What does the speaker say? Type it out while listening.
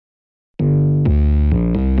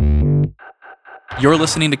You're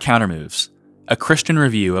listening to Countermoves, a Christian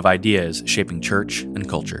review of ideas shaping church and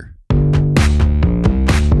culture.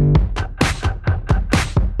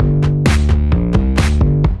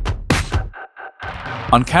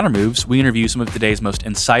 On Countermoves, we interview some of today's most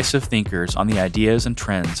incisive thinkers on the ideas and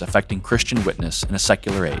trends affecting Christian witness in a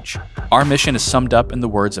secular age. Our mission is summed up in the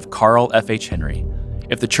words of Carl F.H. Henry.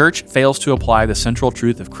 If the church fails to apply the central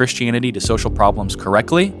truth of Christianity to social problems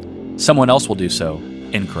correctly, someone else will do so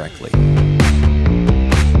incorrectly.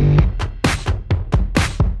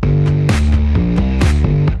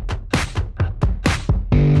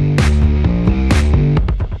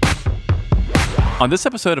 On this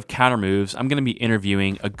episode of Countermoves, I'm going to be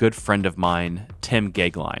interviewing a good friend of mine, Tim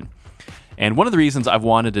Goeglein. And one of the reasons I've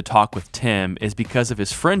wanted to talk with Tim is because of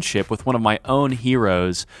his friendship with one of my own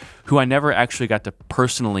heroes who I never actually got to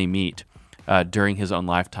personally meet during his own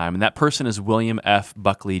lifetime, and that person is William F.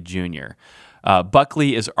 Buckley Jr.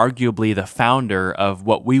 Buckley is arguably the founder of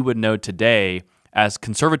what we would know today as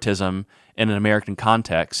conservatism in an American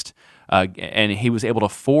context, and he was able to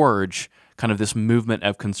forge kind of this movement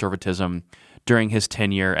of conservatism during his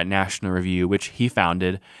tenure at National Review, which he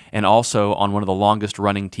founded, and also on one of the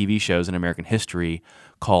longest-running TV shows in American history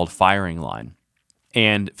called Firing Line.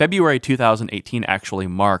 And February 2018 actually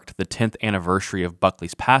marked the 10th anniversary of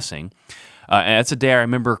Buckley's passing, and it's a day I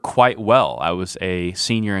remember quite well. I was a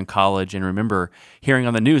senior in college and remember hearing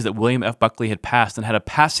on the news that William F. Buckley had passed and had a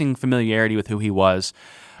passing familiarity with who he was.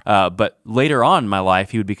 But later on in my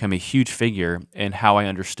life, he would become a huge figure in how I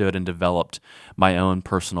understood and developed my own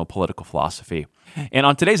personal political philosophy. And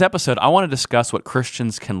on today's episode, I want to discuss what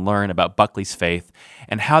Christians can learn about Buckley's faith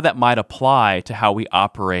and how that might apply to how we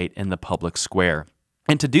operate in the public square.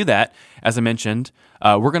 And to do that, as I mentioned,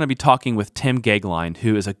 we're going to be talking with Tim Goeglein,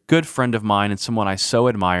 who is a good friend of mine and someone I so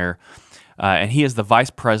admire. And he is the Vice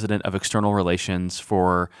President of External Relations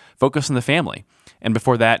for Focus on the Family. And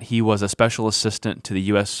before that, he was a special assistant to the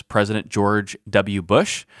U.S. President George W.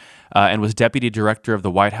 Bush and was Deputy Director of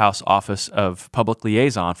the White House Office of Public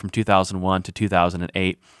Liaison from 2001 to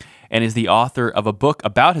 2008, and is the author of a book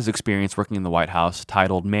about his experience working in the White House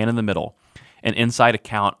titled Man in the Middle, an inside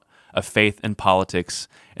account of faith and politics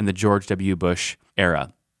in the George W. Bush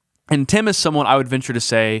era. And Tim is someone I would venture to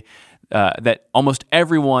say that almost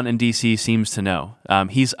everyone in D.C. seems to know.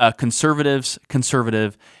 He's a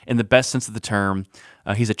conservative in the best sense of the term.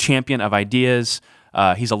 He's a champion of ideas.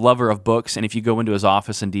 He's a lover of books, and if you go into his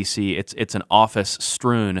office in D.C., it's an office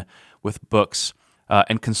strewn with books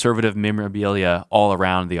and conservative memorabilia all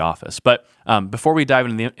around the office. But before we dive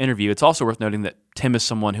into the interview, it's also worth noting that Tim is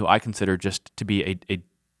someone who I consider just to be a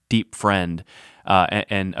deep friend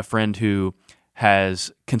and a friend who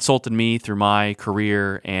has consulted me through my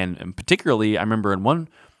career, and particularly, I remember in one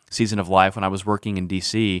season of life when I was working in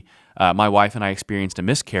D.C., my wife and I experienced a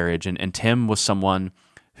miscarriage, and Tim was someone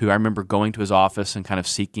who I remember going to his office and kind of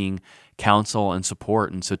seeking counsel and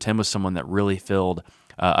support, and so Tim was someone that really filled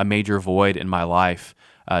a major void in my life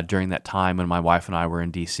during that time when my wife and I were in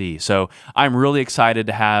D.C. So I'm really excited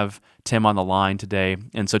to have Tim on the line today,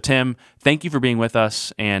 and so Tim, thank you for being with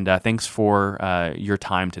us, and thanks for your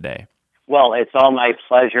time today. Well, it's all my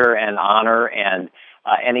pleasure and honor, and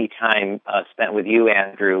any time spent with you,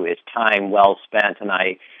 Andrew, is time well spent, and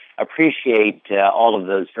I appreciate all of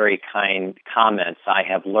those very kind comments. I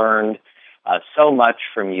have learned so much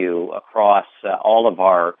from you across all of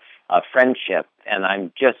our friendship, and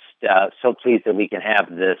I'm just so pleased that we can have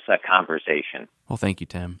this conversation. Well, thank you,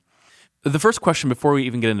 Tim. The first question before we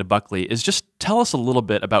even get into Buckley is just tell us a little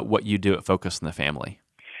bit about what you do at Focus on the Family.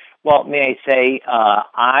 Well, may I say,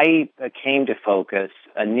 I came to Focus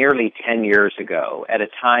nearly 10 years ago at a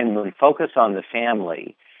time when Focus on the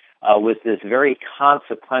Family was this very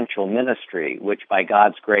consequential ministry, which by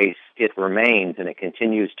God's grace it remains and it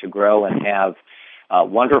continues to grow and have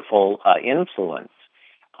wonderful influence.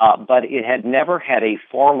 But it had never had a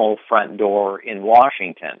formal front door in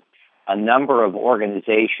Washington. A number of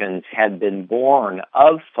organizations had been born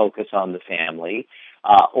of Focus on the Family,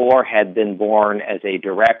 or had been born as a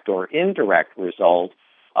direct or indirect result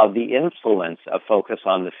of the influence of Focus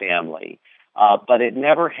on the Family. But it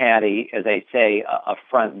never had as I say, a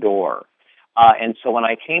front door. And so when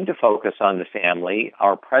I came to Focus on the Family,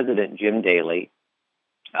 our president, Jim Daly,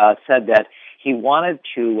 said that he wanted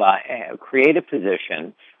to create a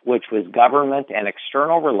position which was government and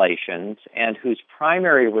external relations and whose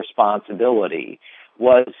primary responsibility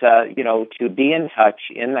was, to be in touch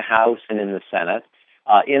in the House and in the Senate,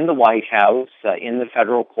 in the White House, in the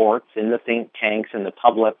federal courts, in the think tanks, and the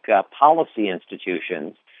public policy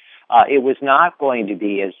institutions. It was not going to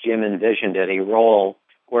be, as Jim envisioned it, a role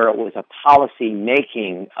where it was a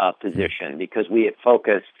policy-making position, because we at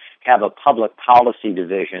Focus have a public policy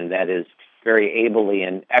division that is very ably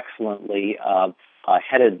and excellently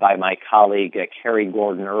headed by my colleague Carrie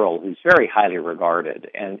Gordon-Earl, who's very highly regarded,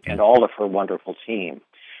 and all of her wonderful team.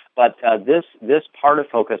 But this part of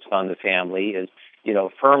Focus on the Family is,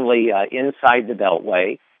 firmly inside the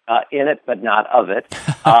Beltway, in it but not of it.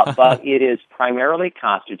 But it is primarily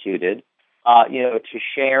constituted, to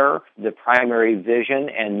share the primary vision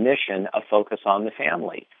and mission of Focus on the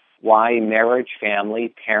Family. Why marriage,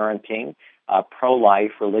 family, parenting,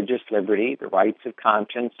 pro-life, religious liberty, the rights of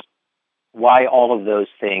conscience, why all of those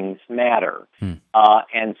things matter.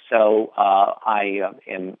 And so I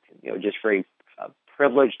am just very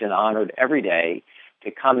privileged and honored every day to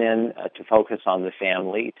come in to Focus on the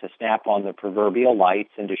Family, to snap on the proverbial lights,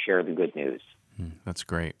 and to share the good news. That's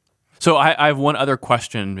great. So I have one other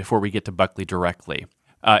question before we get to Buckley directly.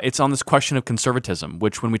 It's on this question of conservatism,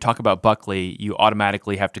 which when we talk about Buckley, you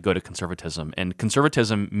automatically have to go to conservatism. And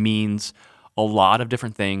conservatism means a lot of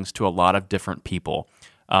different things to a lot of different people.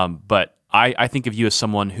 But I think of you as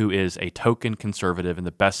someone who is a token conservative in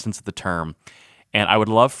the best sense of the term. And I would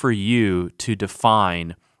love for you to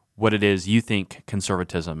define what it is you think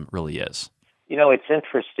conservatism really is. It's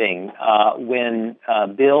interesting. When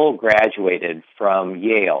Bill graduated from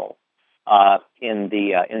Yale in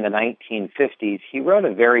the 1950s, he wrote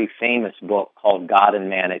a very famous book called God and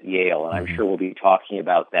Man at Yale, and I'm sure we'll be talking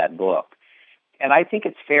about that book. And I think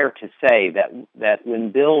it's fair to say that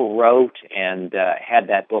when Bill wrote and had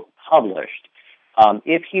that book published,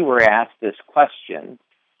 if he were asked this question,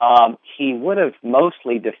 he would have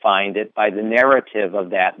mostly defined it by the narrative of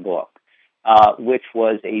that book, which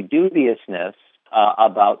was a dubiousness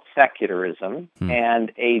about secularism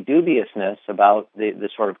and a dubiousness about the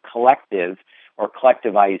sort of collective or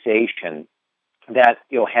collectivization that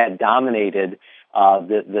had dominated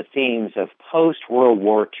the themes of post-World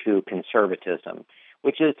War II conservatism,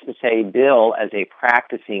 which is to say Bill, as a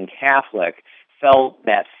practicing Catholic, felt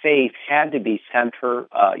that faith had to be central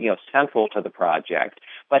to the project,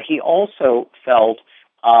 but he also felt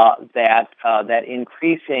that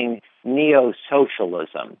increasing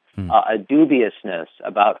neo-socialism, a dubiousness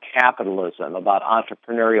about capitalism, about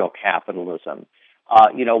entrepreneurial capitalism,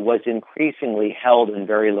 was increasingly held in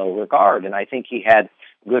very low regard. And I think he had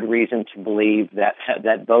good reason to believe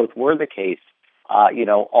that both were the case,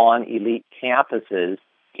 on elite campuses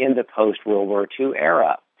in the post-World War II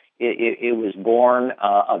era. It was born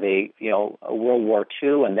of a World War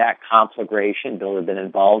II and that conflagration. Bill had been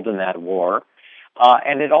involved in that war.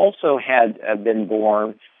 And it also had been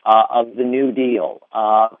born of the New Deal.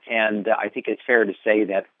 And I think it's fair to say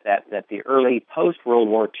that the early post-World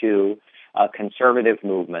War II conservative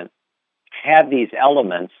movement had these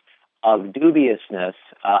elements of dubiousness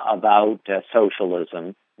about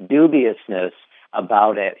socialism, dubiousness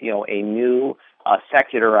about a new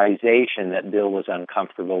secularization that Bill was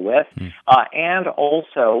uncomfortable with, and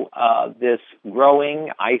also this growing,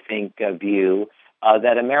 I think, view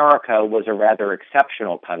that America was a rather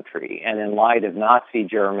exceptional country, and in light of Nazi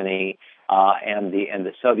Germany and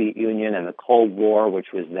the Soviet Union and the Cold War, which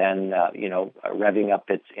was then revving up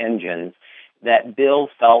its engines, that Bill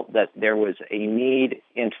felt that there was a need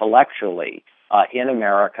intellectually in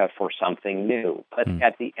America for something new. But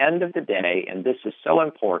at the end of the day, and this is so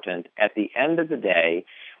important, at the end of the day,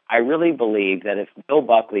 I really believe that if Bill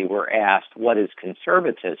Buckley were asked what is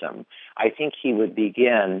conservatism, I think he would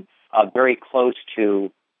begin very close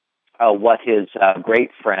to what his great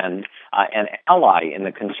friend and ally in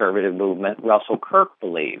the conservative movement, Russell Kirk,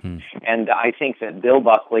 believed. And I think that Bill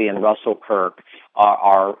Buckley and Russell Kirk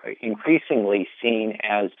are increasingly seen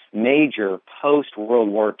as major post-World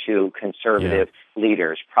War II conservative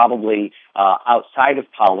leaders, probably outside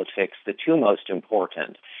of politics, the two most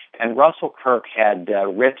important. And Russell Kirk had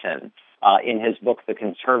written in his book, The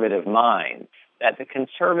Conservative Mind, that the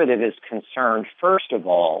conservative is concerned, first of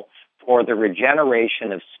all, for the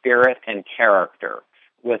regeneration of spirit and character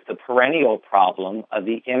with the perennial problem of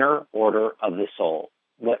the inner order of the soul.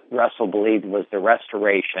 What Russell believed was the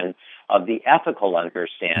restoration of the ethical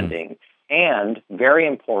understanding and, very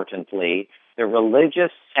importantly, the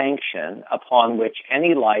religious sanction upon which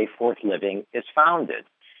any life worth living is founded.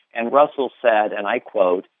 And Russell said, and I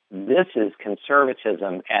quote, "This is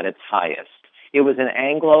conservatism at its highest." It was an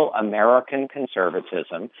Anglo-American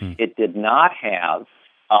conservatism. It did not have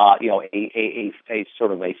a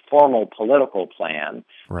sort of a formal political plan,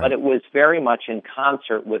 but it was very much in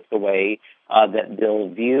concert with the way that Bill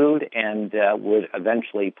viewed and would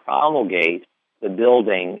eventually promulgate the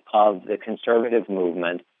building of the conservative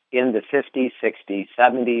movement in the 50s, 60s,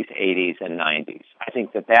 70s, 80s, and 90s. I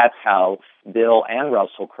think that that's how Bill and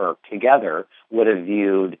Russell Kirk together would have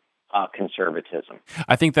viewed conservatism.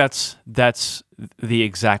 I think that's the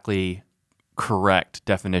exactly correct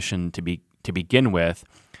definition to begin with,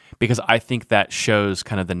 because I think that shows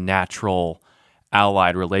kind of the natural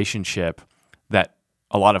allied relationship that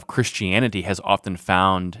a lot of Christianity has often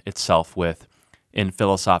found itself with in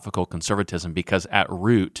philosophical conservatism. Because at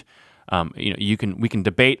root, we can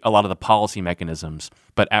debate a lot of the policy mechanisms,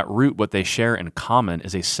 but at root, what they share in common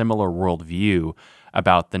is a similar worldview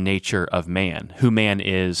about the nature of man, who man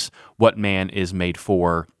is, what man is made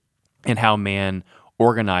for, and how man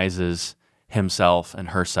organizes himself and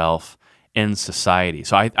herself in society.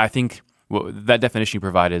 So I think that definition you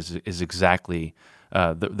provide is exactly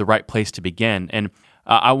the right place to begin. And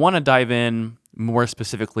I want to dive in more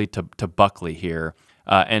specifically to Buckley here,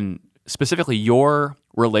 and specifically your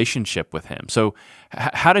relationship with him. So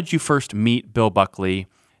how did you first meet Bill Buckley?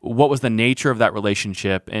 What was the nature of that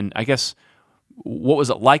relationship? And I guess, what was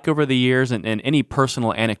it like over the years, and any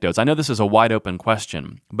personal anecdotes? I know this is a wide open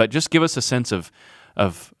question, but just give us a sense of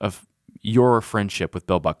your friendship with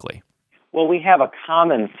Bill Buckley. Well, we have a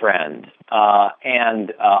common friend,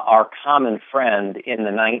 and our common friend in the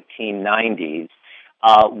 1990s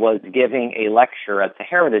was giving a lecture at the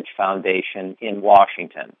Heritage Foundation in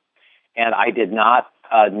Washington. And I did not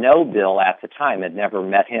know Bill at the time, had never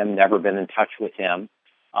met him, never been in touch with him,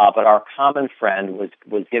 but our common friend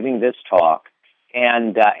was giving this talk.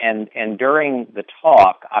 And during the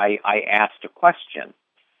talk, I asked a question.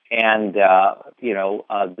 And,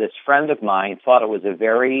 this friend of mine thought it was a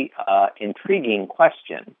very intriguing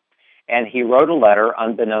question. And he wrote a letter,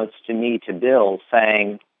 unbeknownst to me, to Bill,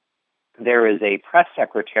 saying, there is a press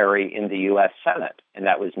secretary in the U.S. Senate, and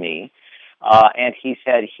that was me. And he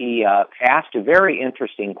said he asked a very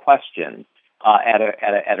interesting question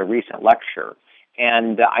at a recent lecture.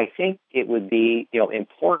 And I think it would be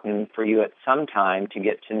important for you at some time to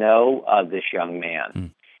get to know this young man.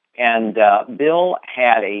 Mm. And Bill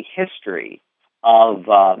had a history of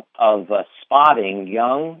spotting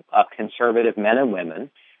young conservative men and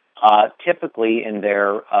women, typically in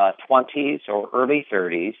their 20s or early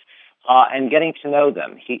 30s, and getting to know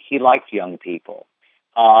them. He liked young people,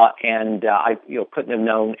 and I couldn't have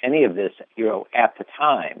known any of this at the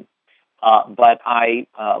time. But I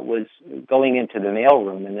was going into the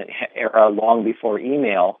mailroom in the era long before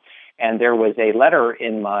email, and there was a letter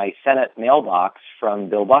in my Senate mailbox from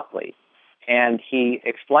Bill Buckley. And he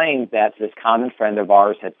explained that this common friend of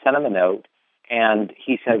ours had sent him a note, and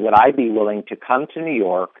he said, would I be willing to come to New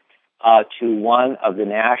York to one of the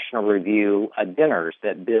National Review dinners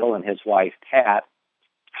that Bill and his wife, Pat,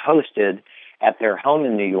 hosted at their home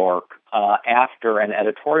in New York after an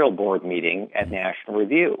editorial board meeting at National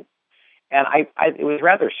Review. And it was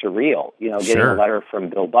rather surreal, getting a letter from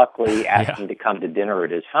Bill Buckley asking to come to dinner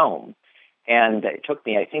at his home. And it took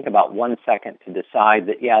me, I think, about 1 second to decide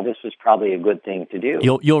that, this was probably a good thing to do.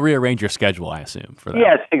 You'll rearrange your schedule, I assume, for that.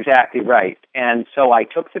 Yes, exactly right. And so I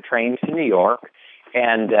took the train to New York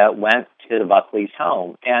and went to the Buckley's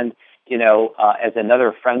home. And, as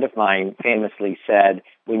another friend of mine famously said,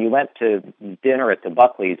 when you went to dinner at the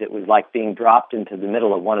Buckley's, it was like being dropped into the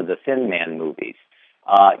middle of one of the Thin Man movies.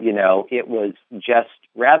 It was just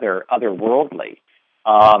rather otherworldly.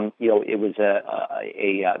 It was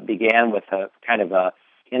began with a kind of a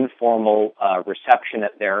informal reception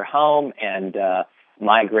at their home, and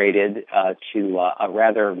migrated to a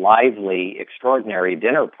rather lively, extraordinary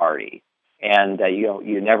dinner party. And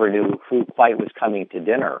you never knew who quite was coming to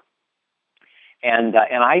dinner. And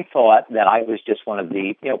I thought that I was just one of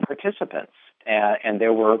the participants. And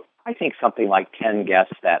there were, I think, something like 10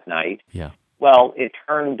 guests that night. Yeah. Well, it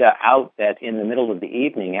turned out that in the middle of the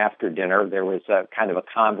evening after dinner, there was a kind of a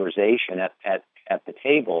conversation at the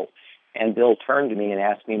table, and Bill turned to me and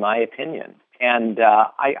asked me my opinion. And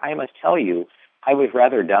I must tell you, I was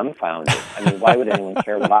rather dumbfounded. I mean, why would anyone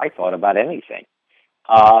care what I thought about anything?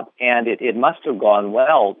 And it must have gone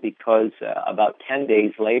well, because about 10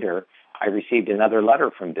 days later, I received another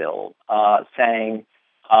letter from Bill saying,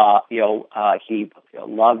 he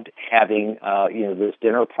loved having, this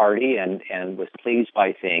dinner party and was pleased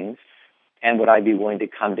by things. And would I be willing to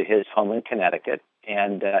come to his home in Connecticut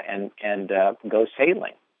and go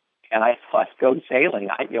sailing? And I thought, go sailing?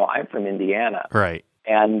 I'm from Indiana. Right.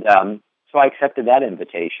 And so I accepted that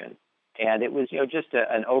invitation. And it was, just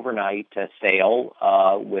an overnight sail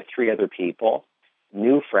with 3 other people,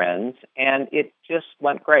 new friends, and it just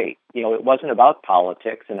went great. It wasn't about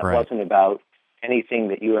politics, and it wasn't about anything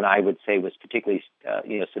that you and I would say was particularly,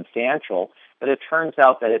 substantial. But it turns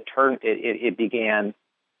out that it began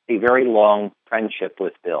a very long friendship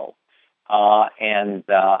with Bill. And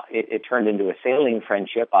it turned into a sailing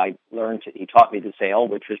friendship. He taught me to sail,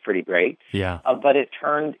 which was pretty great. Yeah. But it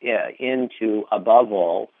turned into, above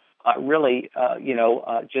all,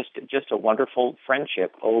 just a wonderful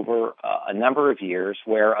friendship over a number of years,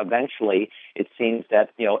 where eventually it seems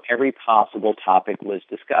that every possible topic was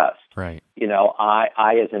discussed. Right.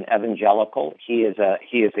 I as an evangelical, he is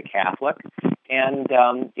a Catholic, and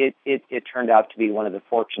it turned out to be one of the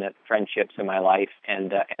fortunate friendships in my life,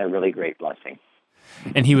 and a really great blessing.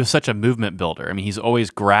 And he was such a movement builder. I mean, he's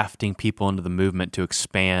always grafting people into the movement to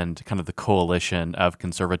expand kind of the coalition of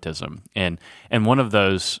conservatism. And one of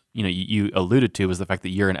those, you alluded to, was the fact that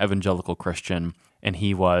you're an evangelical Christian and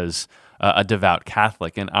he was a devout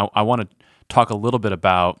Catholic. And I want to talk a little bit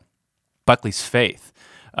about Buckley's faith.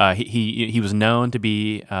 He was known to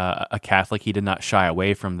be a Catholic. He did not shy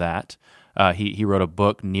away from that. He wrote a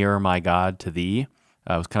book, Nearer My God to Thee.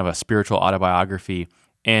 It was kind of a spiritual autobiography.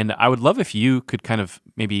 And I would love if you could kind of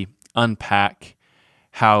maybe unpack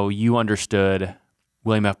how you understood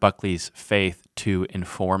William F. Buckley's faith to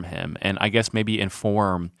inform him, and I guess maybe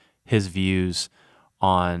inform his views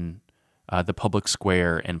on the public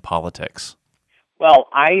square and politics. Well,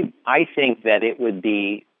 I think that it would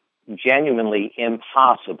be genuinely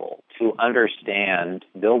impossible to understand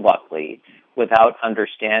Bill Buckley without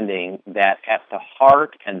understanding that at the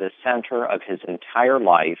heart and the center of his entire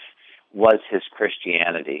life was his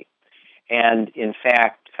Christianity. And in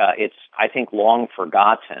fact, it's, I think, long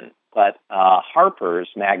forgotten, but Harper's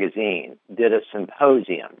Magazine did a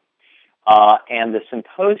symposium, and the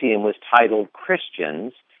symposium was titled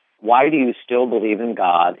Christians, Why Do You Still Believe in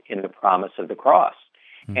God in the Promise of the Cross?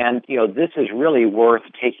 And, this is really worth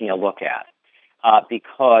taking a look at,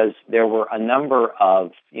 because there were a number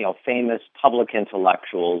of, famous public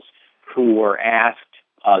intellectuals who were asked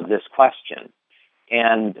this question.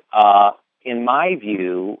 And in my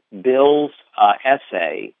view, Bill's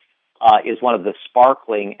essay is one of the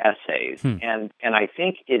sparkling essays, and I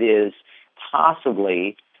think it is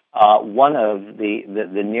possibly one of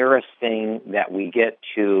the nearest thing that we get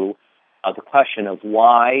to the question of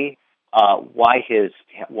why his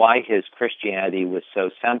Christianity was so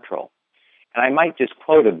central. And I might just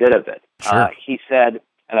quote a bit of it. Sure. He said,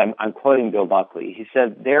 and I'm quoting Bill Buckley. He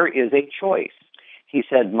said, "There is a choice." He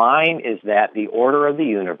said, "Mine is that the order of the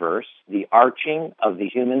universe, the arching of the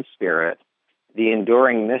human spirit, the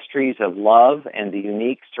enduring mysteries of love, and the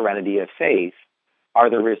unique serenity of faith are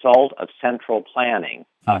the result of central planning,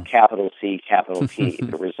 capital C, capital P,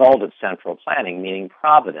 the result of central planning, meaning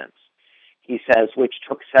providence." He says, "which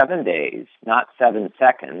took 7 days, not 7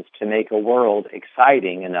 seconds, to make a world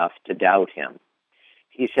exciting enough to doubt him."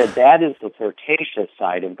 He said, "That is the flirtatious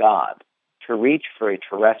side of God, to reach for a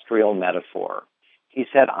terrestrial metaphor." He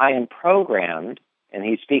said, "I am programmed," and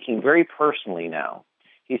he's speaking very personally now.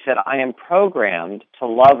 He said, "I am programmed to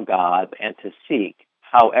love God and to seek,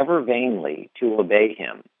 however vainly, to obey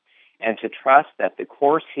him, and to trust that the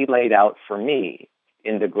course he laid out for me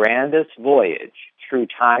in the grandest voyage through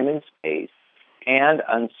time and space and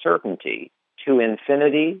uncertainty to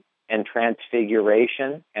infinity and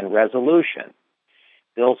transfiguration and resolution."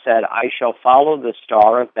 Bill said, "I shall follow the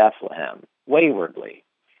star of Bethlehem waywardly,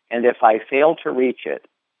 and if I fail to reach it,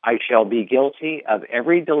 I shall be guilty of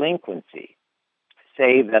every delinquency,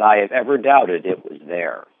 save that I have ever doubted it was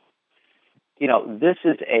there." This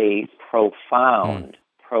is a profound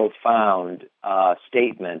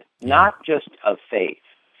statement, not just of faith.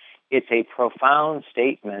 It's a profound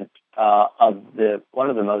statement of one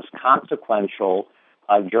of the most consequential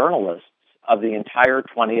journalists of the entire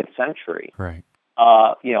 20th century. Right.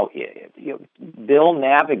 Bill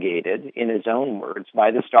navigated, in his own words,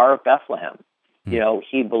 by the Star of Bethlehem.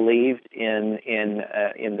 He believed in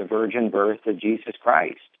the virgin birth of Jesus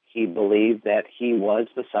Christ. He believed that he was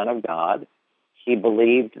the Son of God. He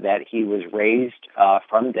believed that he was raised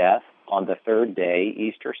from death on the third day,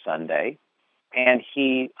 Easter Sunday, and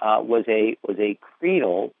he was a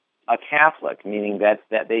creedal, a Catholic, meaning that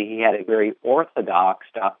he had a very orthodox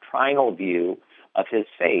doctrinal view of his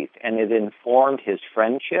faith, and it informed his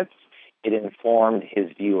friendships. It informed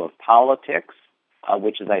his view of politics,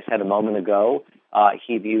 which, as I said a moment ago,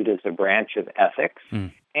 he viewed as a branch of ethics.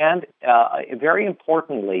 And very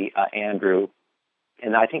importantly, Andrew,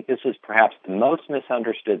 and I think this is perhaps the most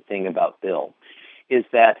misunderstood thing about Bill, is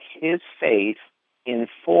that his faith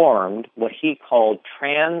informed what he called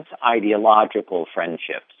trans-ideological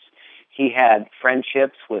friendships. He had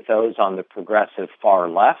friendships with those on the progressive far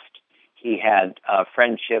left. He had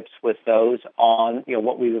friendships with those on,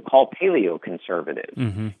 what we would call paleo-conservative.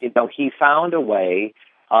 He found a way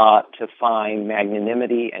to find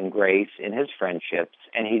magnanimity and grace in his friendships,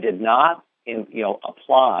 and he did not,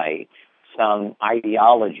 apply some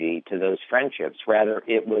ideology to those friendships. Rather,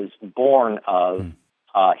 it was born of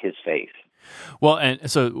his faith. Well, and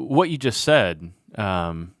so what you just said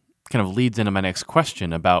kind of leads into my next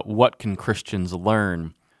question about what can Christians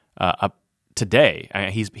learn up today.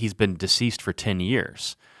 He's been deceased for 10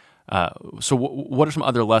 years. So what are some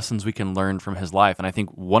other lessons we can learn from his life? And I think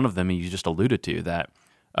one of them you just alluded to, that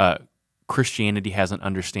Christianity has an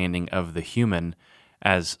understanding of the human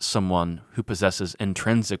as someone who possesses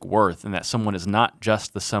intrinsic worth, and that someone is not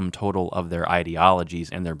just the sum total of their ideologies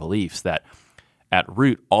and their beliefs, that at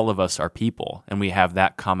root, all of us are people, and we have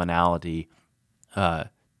that commonality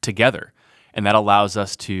together. And that allows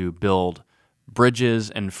us to build bridges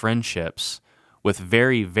and friendships with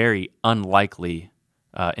very, very unlikely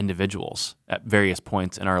individuals at various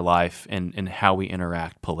points in our life and how we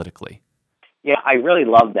interact politically. Yeah, I really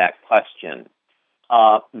love that question.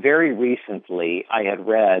 Very recently, I had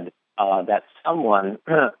read that someone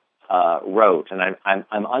wrote, and I'm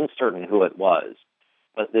uncertain who it was,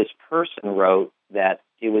 but this person wrote that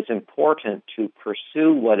it was important to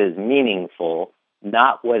pursue what is meaningful,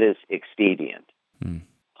 not what is expedient.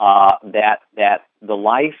 That the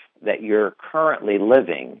life that you're currently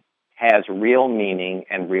living has real meaning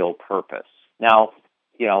and real purpose. Now,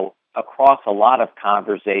 across a lot of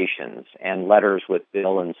conversations and letters with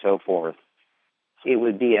Bill and so forth, it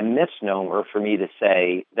would be a misnomer for me to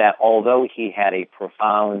say that although he had a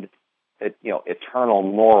profound, eternal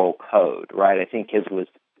moral code, right? I think his was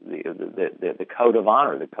the code of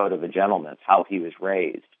honor, the code of a gentleman, how he was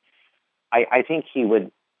raised. I think he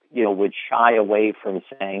would shy away from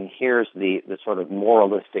saying, here's the sort of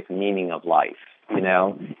moralistic meaning of life.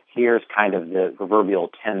 Here's kind of the proverbial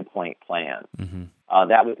 10-point plan. Mm-hmm.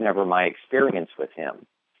 That was never my experience with him.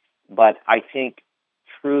 But I think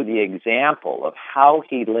through the example of how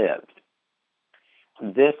he lived,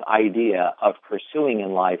 this idea of pursuing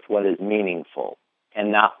in life what is meaningful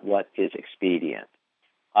and not what is expedient,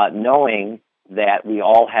 knowing that we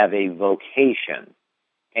all have a vocation,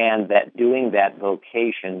 and that doing that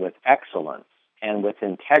vocation with excellence and with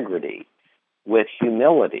integrity, with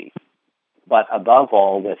humility, but above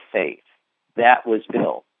all with faith. That was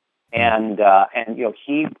Bill. And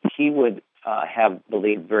he would have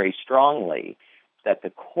believed very strongly that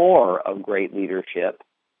the core of great leadership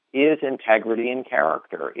is integrity and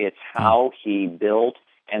character. It's how he built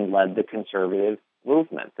and led the conservative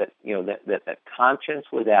movement, that conscience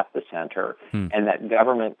was at the center, and that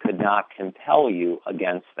government could not compel you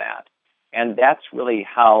against that. And that's really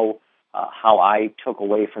how I took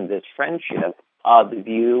away from this friendship the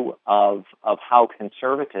view of how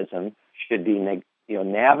conservatism should be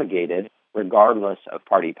navigated regardless of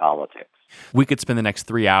party politics. We could spend the next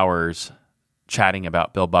 3 hours chatting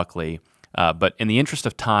about Bill Buckley, but in the interest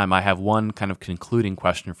of time, I have one kind of concluding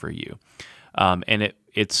question for you, and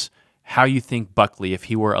it's how you think Buckley, if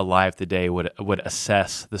he were alive today, would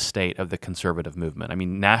assess the state of the conservative movement. I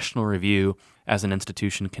mean, National Review as an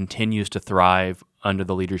institution continues to thrive under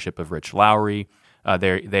the leadership of Rich Lowry.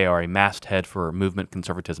 They are a masthead for movement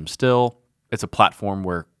conservatism still. It's a platform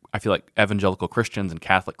where I feel like evangelical Christians and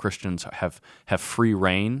Catholic Christians have free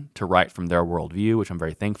reign to write from their worldview, which I'm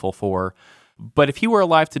very thankful for. But if he were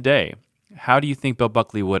alive today, how do you think Bill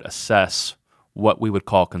Buckley would assess what we would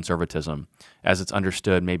call conservatism as it's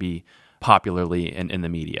understood maybe popularly in the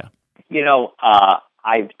media?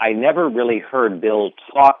 I never really heard Bill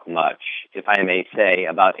talk much, if I may say,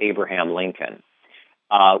 about Abraham Lincoln.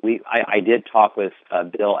 I did talk with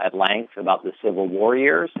Bill at length about the Civil War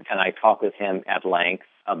years, and I talked with him at length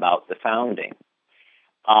about the founding.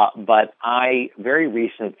 But I very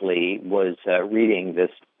recently was reading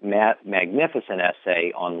this magnificent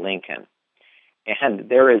essay on Lincoln. And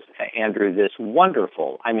there is, Andrew, this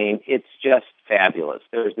wonderful, it's just fabulous.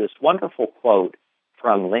 There's this wonderful quote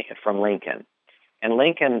from Lincoln. And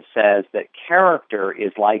Lincoln says that character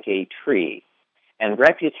is like a tree and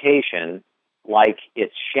reputation like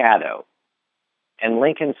its shadow. And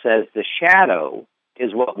Lincoln says the shadow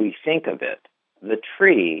is what we think of it. The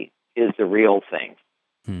tree is the real thing.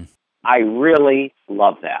 I really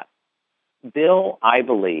love that. Bill, I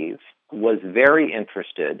believe, was very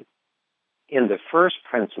interested in the first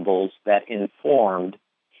principles that informed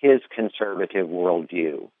his conservative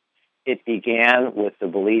worldview. It began with the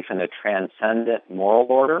belief in a transcendent moral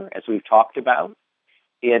order, as we've talked about.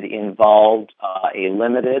 It involved a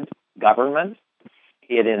limited government.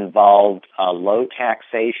 It involved low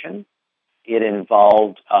taxation. It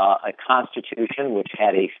involved a constitution which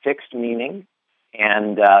had a fixed meaning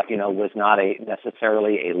and was not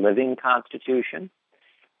necessarily a living constitution.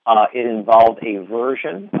 It involved a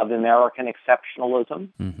version of American exceptionalism,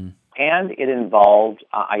 Mm-hmm. and it involved,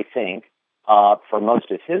 I think, for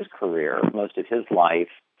most of his career, most of his life,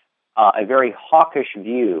 a very hawkish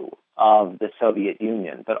view of the Soviet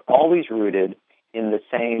Union, but always rooted in the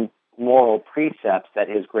same moral precepts that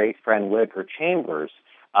his great friend Whittaker Chambers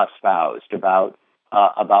espoused about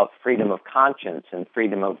freedom of conscience and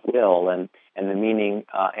freedom of will, and the meaning,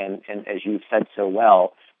 and as you've said so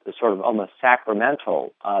well, the sort of almost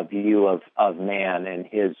sacramental view of man and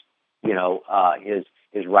his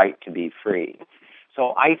right to be free.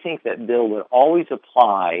 So I think that Bill would always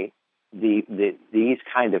apply these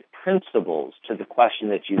kind of principles to the question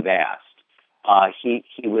that you've asked. He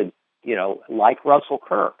would, like Russell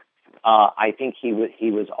Kirk, I think he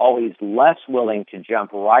was always less willing to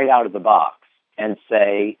jump right out of the box and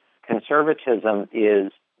say conservatism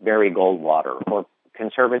is Barry Goldwater, or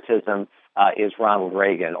conservatism is Ronald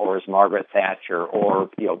Reagan, or is Margaret Thatcher, or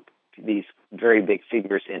these very big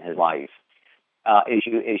figures in his life. As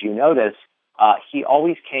you notice, he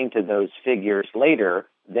always came to those figures later.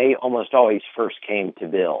 They almost always first came to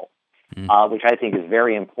Bill, which I think is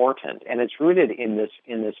very important, and it's rooted in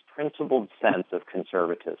this principled sense of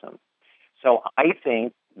conservatism. So I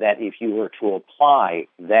think that if you were to apply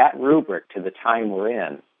that rubric to the time we're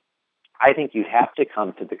in, I think you have to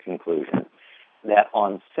come to the conclusion that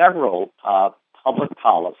on several public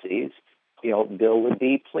policies, Bill would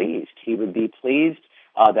be pleased. He would be pleased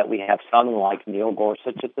that we have someone like Neil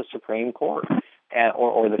Gorsuch at the Supreme Court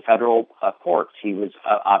or the federal courts. He was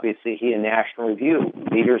obviously he and National Review,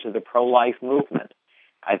 leaders of the pro-life movement.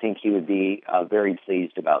 I think he would be very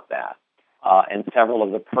pleased about that. And several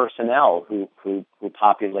of the personnel who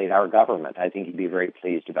populate our government, I think he'd be very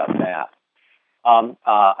pleased about that.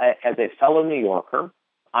 As a fellow New Yorker,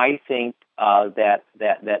 I think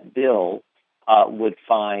that Bill would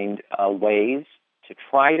find ways to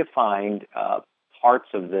try to find parts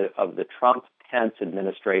of the Trump-Pence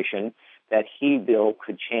administration that Bill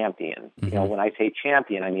could champion. Mm-hmm. When I say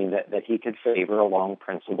champion, I mean that he could favor along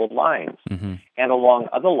principled lines. Mm-hmm. And along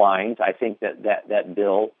other lines, I think that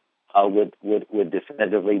Bill would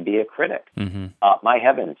definitively be a critic. Mm-hmm. My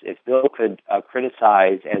heavens, if Bill could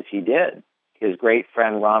criticize, as he did, his great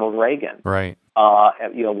friend Ronald Reagan, right?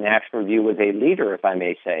 National Review was a leader, if I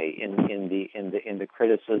may say, in the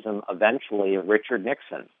criticism eventually of Richard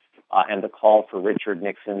Nixon and the call for Richard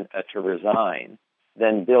Nixon to resign.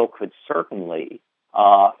 Then Bill could certainly,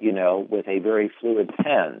 with a very fluid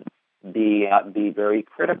pen, be very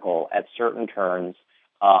critical at certain turns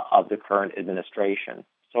of the current administration.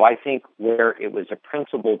 So I think where it was a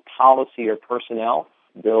principled policy or personnel,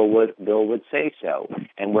 Bill would say so,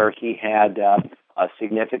 and where he had a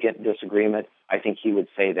significant disagreement, I think he would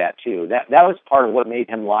say that too. That was part of what made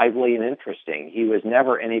him lively and interesting. He was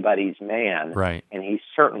never anybody's man, right? And he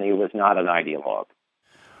certainly was not an ideologue.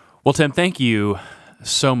 Well, Tim, thank you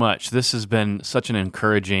so much. This has been such an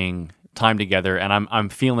encouraging time together, and I'm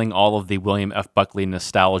feeling all of the William F. Buckley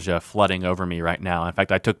nostalgia flooding over me right now. In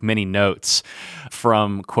fact, I took many notes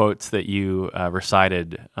from quotes that you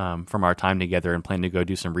recited from our time together, and plan to go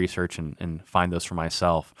do some research and find those for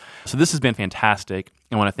myself. So this has been fantastic.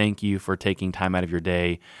 I want to thank you for taking time out of your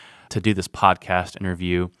day to do this podcast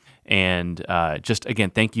interview. And just, again,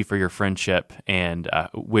 thank you for your friendship, and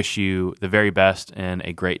wish you the very best and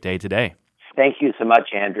a great day today. Thank you so much,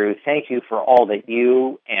 Andrew. Thank you for all that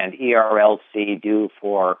you and ERLC do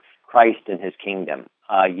for Christ and his kingdom.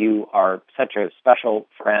 You are such a special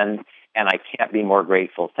friend, and I can't be more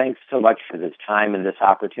grateful. Thanks so much for this time and this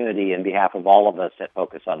opportunity in behalf of all of us at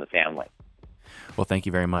Focus on the Family. Well, thank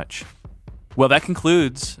you very much. Well, that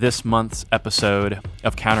concludes this month's episode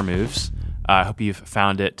of Countermoves. I hope you've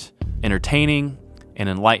found it entertaining and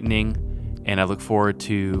enlightening, and I look forward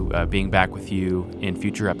to being back with you in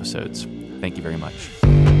future episodes. Thank you very much.